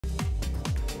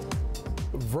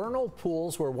Vernal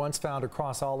pools were once found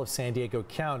across all of San Diego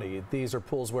County. These are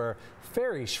pools where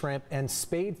fairy shrimp and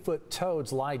spadefoot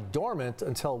toads lie dormant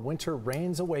until winter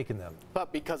rains awaken them.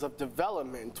 But because of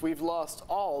development, we've lost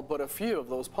all but a few of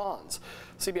those ponds.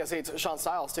 CBS 8's Sean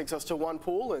Stiles takes us to one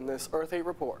pool in this Earth 8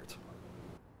 report.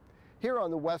 Here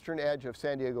on the western edge of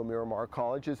San Diego Miramar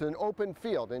College is an open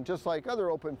field, and just like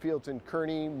other open fields in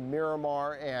Kearney,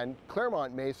 Miramar, and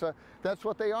Claremont Mesa, that's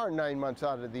what they are 9 months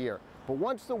out of the year. But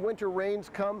once the winter rains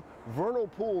come, vernal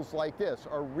pools like this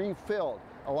are refilled,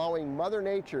 allowing Mother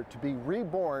Nature to be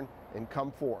reborn and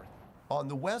come forth. On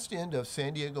the west end of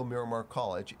San Diego Miramar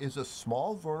College is a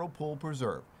small vernal pool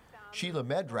preserve. Sheila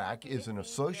Medrak is an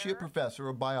associate professor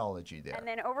of biology there. And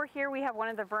then over here we have one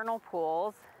of the vernal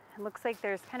pools. It looks like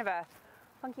there's kind of a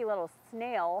funky little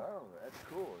snail. Oh, that's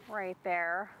cool. Right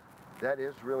there. That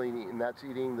is really neat, and that's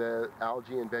eating the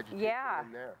algae and vegetation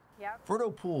in there. Yep.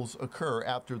 Vernal pools occur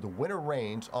after the winter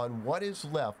rains on what is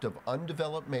left of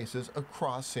undeveloped mesas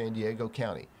across San Diego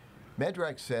County.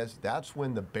 Medrak says that's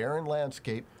when the barren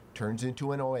landscape turns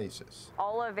into an oasis.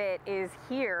 All of it is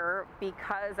here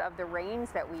because of the rains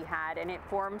that we had, and it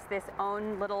forms this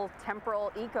own little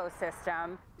temporal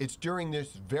ecosystem. It's during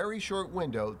this very short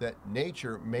window that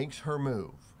nature makes her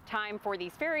move. Time for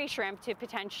these fairy shrimp to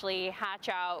potentially hatch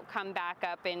out, come back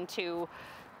up into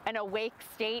an awake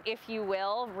state, if you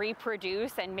will,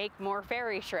 reproduce and make more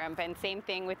fairy shrimp. And same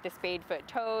thing with the spadefoot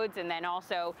toads, and then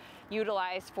also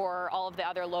utilized for all of the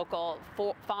other local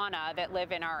fauna that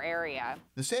live in our area.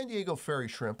 The San Diego fairy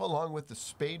shrimp, along with the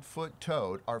spadefoot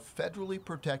toad, are federally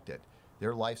protected.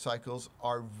 Their life cycles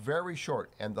are very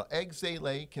short, and the eggs they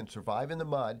lay can survive in the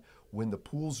mud when the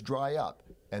pools dry up,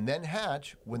 and then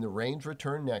hatch when the rains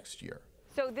return next year.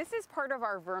 So this is part of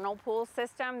our vernal pool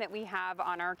system that we have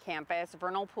on our campus.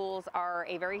 Vernal pools are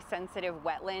a very sensitive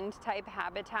wetland type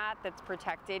habitat that's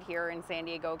protected here in San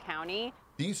Diego County.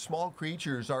 These small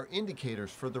creatures are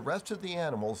indicators for the rest of the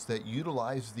animals that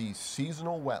utilize these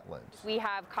seasonal wetlands. We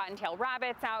have cottontail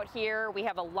rabbits out here. We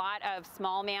have a lot of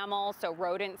small mammals, so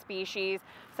rodent species,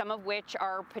 some of which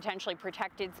are potentially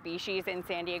protected species in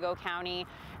San Diego County,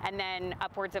 and then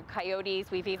upwards of coyotes.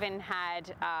 We've even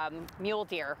had mule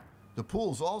deer. The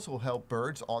pools also help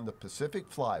birds on the Pacific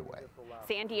Flyway.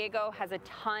 San Diego has a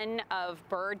ton of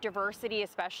bird diversity,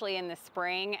 especially in the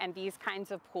spring, and these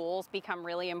kinds of pools become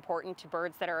really important to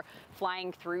birds that are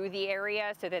flying through the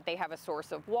area so that they have a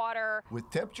source of water. With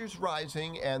temperatures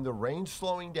rising and the rain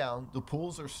slowing down, the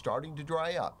pools are starting to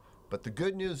dry up. But the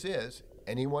good news is,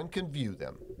 anyone can view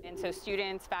them. And so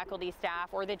students, faculty, staff,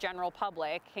 or the general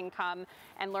public can come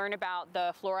and learn about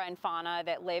the flora and fauna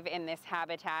that live in this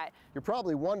habitat. You're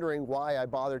probably wondering why I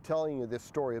bother telling you this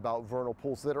story about vernal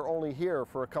pools that are only here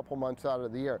for a couple months out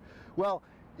of the year. Well,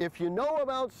 if you know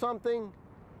about something,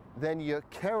 then you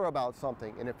care about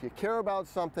something. And if you care about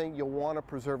something, you'll want to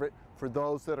preserve it for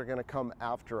those that are going to come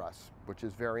after us, which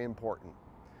is very important.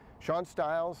 Sean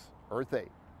Stiles, Earth 8.